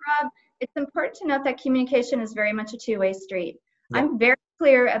say, Rob, it's important to note that communication is very much a two-way street. Yeah. I'm very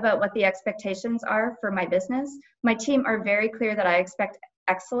clear about what the expectations are for my business. My team are very clear that I expect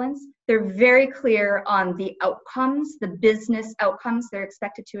excellence. They're very clear on the outcomes, the business outcomes they're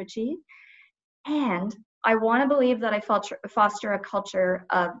expected to achieve. And I want to believe that I foster a culture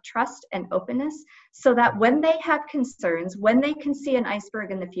of trust and openness, so that when they have concerns, when they can see an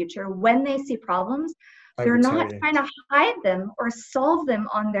iceberg in the future, when they see problems, they're not trying to hide them or solve them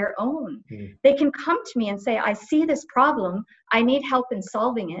on their own. They can come to me and say, "I see this problem. I need help in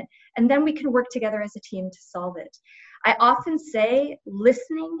solving it." And then we can work together as a team to solve it. I often say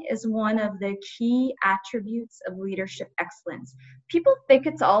listening is one of the key attributes of leadership excellence. People think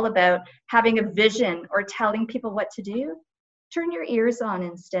it's all about having a vision or telling people what to do. Turn your ears on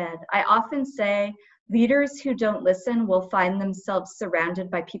instead. I often say leaders who don't listen will find themselves surrounded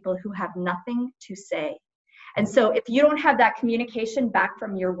by people who have nothing to say. And so if you don't have that communication back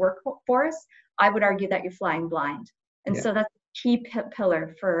from your workforce, I would argue that you're flying blind. And so that's a key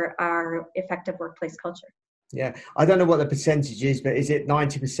pillar for our effective workplace culture. Yeah, I don't know what the percentage is, but is it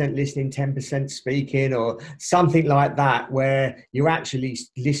 90% listening, 10% speaking, or something like that, where you're actually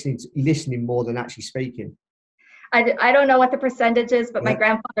listening more than actually speaking? I don't know what the percentage is, but my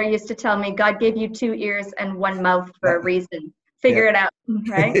grandfather used to tell me, "God gave you 2 ears and 1 mouth for a reason. Figure it out,"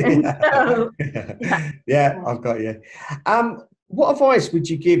 right? And so, yeah, I've got you. What advice would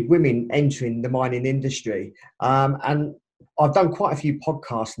you give women entering the mining industry? And I've done quite a few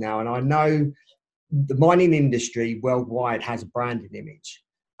podcasts now, and I know the mining industry worldwide has a branding image.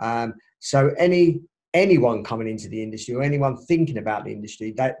 So anyone coming into the industry, or anyone thinking about the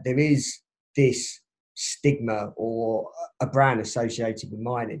industry, that there is this stigma or a brand associated with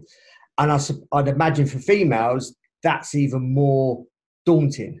mining. And I'd imagine for females, that's even more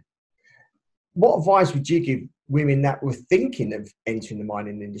daunting. What advice would you give women that were thinking of entering the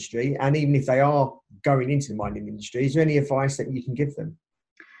mining industry? And even if they are going into the mining industry, is there any advice that you can give them?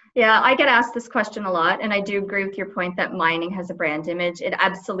 Yeah, I get asked this question a lot, and I do agree with your point that mining has a brand image. It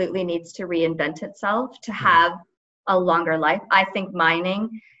absolutely needs to reinvent itself to have a longer life. I think mining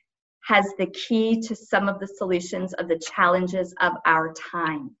has the key to some of the solutions of the challenges of our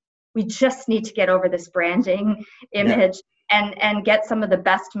time. We just need to get over this branding image and get some of the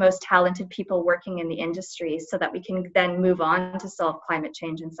best, most talented people working in the industry, so that we can then move on to solve climate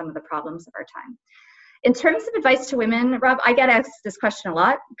change and some of the problems of our time. In terms of advice to women, Rob, I get asked this question a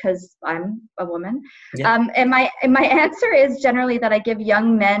lot because I'm a woman. And my answer is generally that I give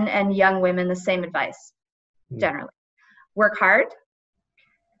young men and young women the same advice, generally. Work hard,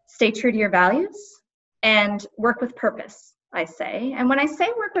 stay true to your values, and work with purpose, I say. And when I say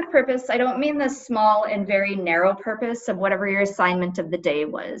work with purpose, I don't mean the small and very narrow purpose of whatever your assignment of the day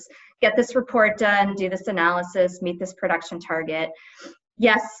was. Get this report done, do this analysis, meet this production target.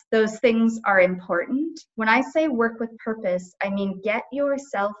 Yes, those things are important. When I say work with purpose, I mean get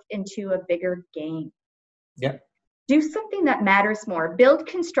yourself into a bigger game. Yeah. Do something that matters more. Build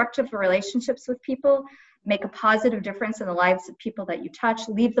constructive relationships with people. Make a positive difference in the lives of people that you touch.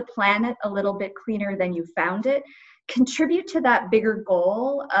 Leave the planet a little bit cleaner than you found it. Contribute to that bigger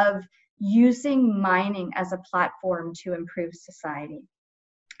goal of using mining as a platform to improve society.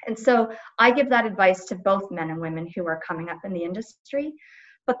 And so I give that advice to both men and women who are coming up in the industry.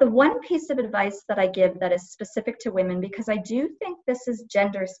 But the one piece of advice that I give that is specific to women, because I do think this is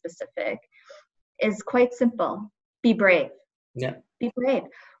gender specific, is quite simple. Be brave. Yeah. Be brave.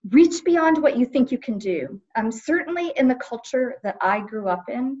 Reach beyond what you think you can do. Certainly in the culture that I grew up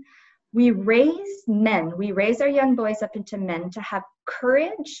in, we raise our young boys up into men to have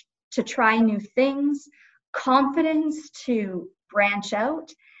courage to try new things, confidence to branch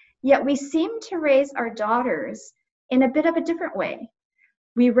out. Yet we seem to raise our daughters in a bit of a different way.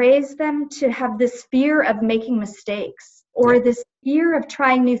 We raise them to have this fear of making mistakes, or this fear of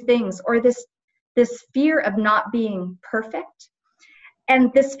trying new things, or this fear of not being perfect.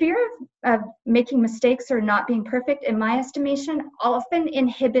 And this fear of making mistakes or not being perfect, in my estimation, often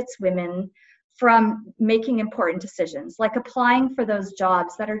inhibits women from making important decisions, like applying for those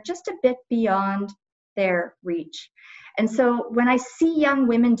jobs that are just a bit beyond their reach. And so when I see young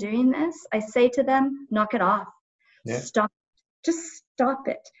women doing this, I say to them, knock it off. Stop. Just stop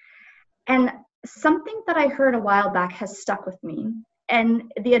it. And something that I heard a while back has stuck with me.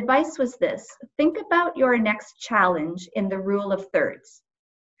 And the advice was this: think about your next challenge in the rule of thirds.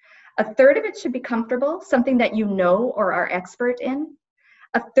 A third of it should be comfortable, something that you know or are expert in.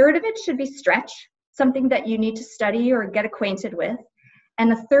 A third of it should be stretch, something that you need to study or get acquainted with.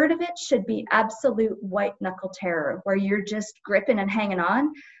 And a third of it should be absolute white knuckle terror, where you're just gripping and hanging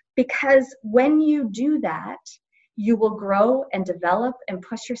on. Because when you do that, you will grow and develop and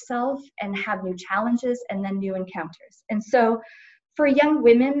push yourself and have new challenges and then new encounters. And so for young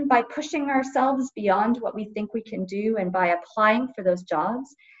women, by pushing ourselves beyond what we think we can do and by applying for those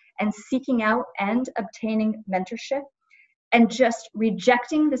jobs and seeking out and obtaining mentorship and just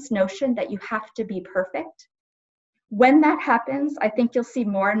rejecting this notion that you have to be perfect, when that happens, I think you'll see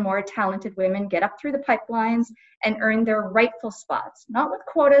more and more talented women get up through the pipelines and earn their rightful spots, not with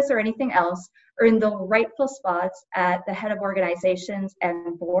quotas or anything else, earn the rightful spots at the head of organizations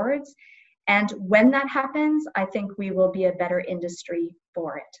and boards. And when that happens, I think we will be a better industry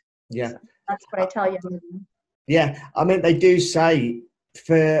for it. Yeah. So that's what I tell you. Yeah. I mean, they do say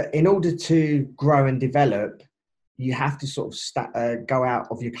in order to grow and develop, you have to sort of go out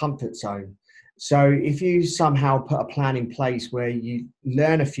of your comfort zone. So if you somehow put a plan in place where you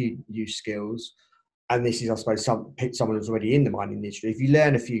learn a few new skills, and this is, I suppose, someone who's already in the mining industry, if you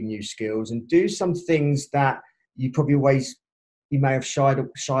learn a few new skills and do some things that you probably you may have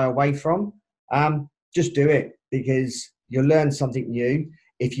shy away from, just do it, because you'll learn something new.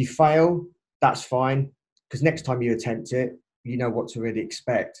 If you fail, that's fine, because next time you attempt it, you know what to really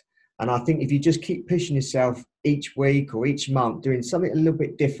expect. And I think if you just keep pushing yourself each week or each month, doing something a little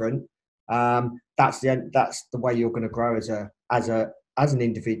bit different, that's the way you're going to grow as an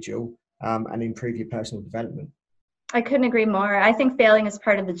individual and improve your personal development. I couldn't agree more. I think failing is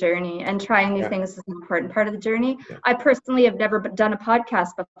part of the journey, and trying new things is an important part of the journey. Yeah. I personally have never done a podcast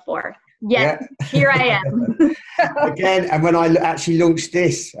before. Yet here I am. Again, and when I actually launched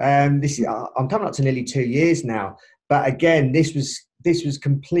this, I'm coming up to nearly 2 years now. But again, this was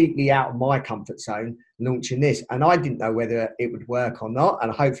completely out of my comfort zone, launching this, and I didn't know whether it would work or not, and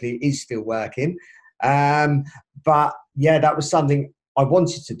hopefully it is still working. But yeah, that was something I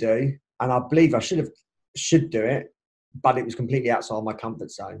wanted to do, and I believe I should do it, but it was completely outside my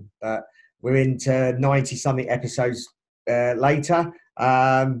comfort zone. But we're into 90 something episodes later,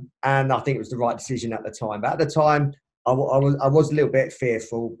 and I think it was the right decision at the time. But at the time, I was a little bit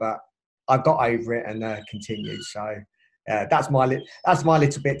fearful, but I got over it and continued. So that's my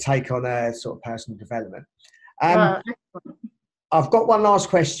little bit take on sort of personal development. I've got one last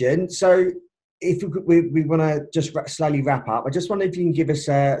question. So if we want to just slowly wrap up, I just wonder if you can give us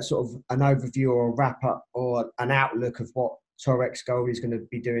a sort of an overview or a wrap up or an outlook of what Torex Gold is going to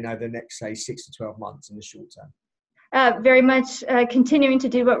be doing over the next, say, 6 to 12 months in the short term. Very much continuing to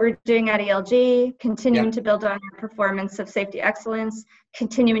do what we're doing at ELG, continuing to build on our performance of safety excellence,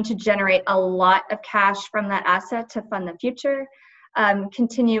 continuing to generate a lot of cash from that asset to fund the future,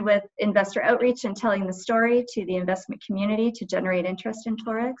 continue with investor outreach and telling the story to the investment community to generate interest in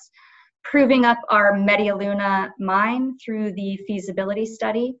Torex, proving up our Media Luna mine through the feasibility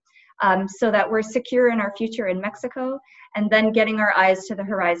study so that we're secure in our future in Mexico, and then getting our eyes to the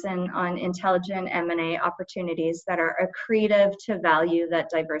horizon on intelligent M&A opportunities that are accretive to value, that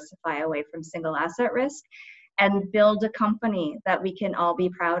diversify away from single asset risk, and build a company that we can all be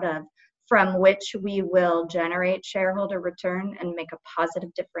proud of, from which we will generate shareholder return and make a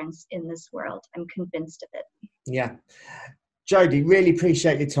positive difference in this world. I'm convinced of it. Yeah. Jodie, really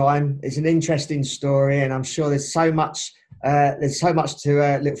appreciate your time. It's an interesting story, and I'm sure there's so much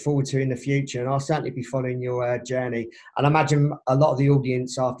to look forward to in the future, and I'll certainly be following your journey. And I imagine a lot of the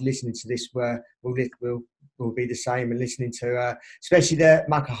audience, after listening to this, will be the same, and listening to especially the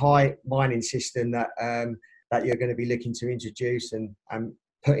Muckahi mining system that you're going to be looking to introduce and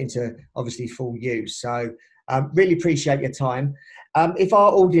put into obviously full use. So really appreciate your time. If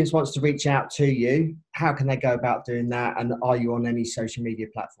our audience wants to reach out to you, how can they go about doing that? And are you on any social media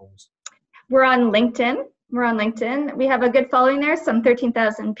platforms? We're on LinkedIn. We have a good following there, some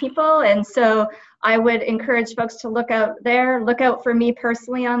 13,000 people. And so I would encourage folks to look out there, look out for me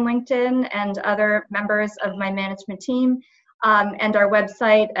personally on LinkedIn and other members of my management team. And our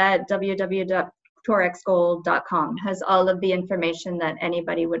website at www.torexgold.com has all of the information that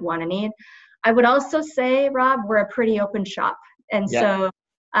anybody would want to need. I would also say, Rob, we're a pretty open shop. And so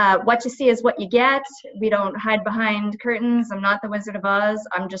what you see is what you get. We don't hide behind curtains. I'm not the Wizard of Oz.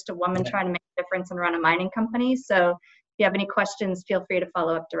 I'm just a woman trying to make a difference and run a mining company. So if you have any questions, feel free to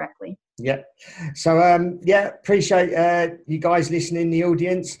follow up directly. Yeah. So, appreciate you guys listening, the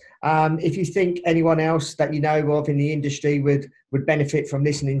audience. If you think anyone else that you know of in the industry would benefit from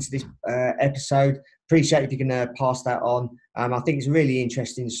listening to this episode, appreciate if you can pass that on. I think it's a really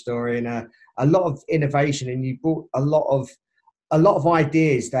interesting story and a lot of innovation, and you brought a lot of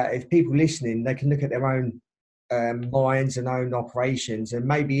ideas that if people listening, they can look at their own minds and own operations and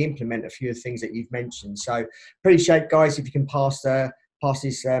maybe implement a few of the things that you've mentioned. So appreciate, guys, if you can pass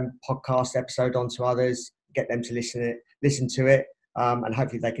this podcast episode on to others, get them to listen to it, and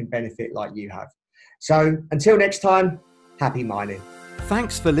hopefully they can benefit like you have. So until next time, happy mining.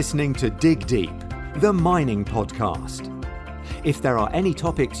 Thanks for listening to Dig Deep, the mining podcast. If there are any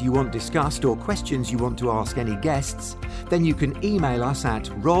topics you want discussed or questions you want to ask any guests, then you can email us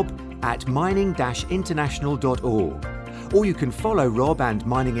at rob@mining-international.org, or you can follow Rob and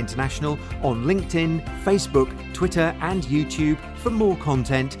Mining International on LinkedIn, Facebook, Twitter and YouTube for more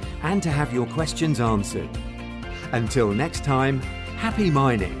content and to have your questions answered. Until next time, happy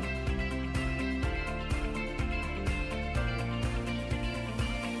mining.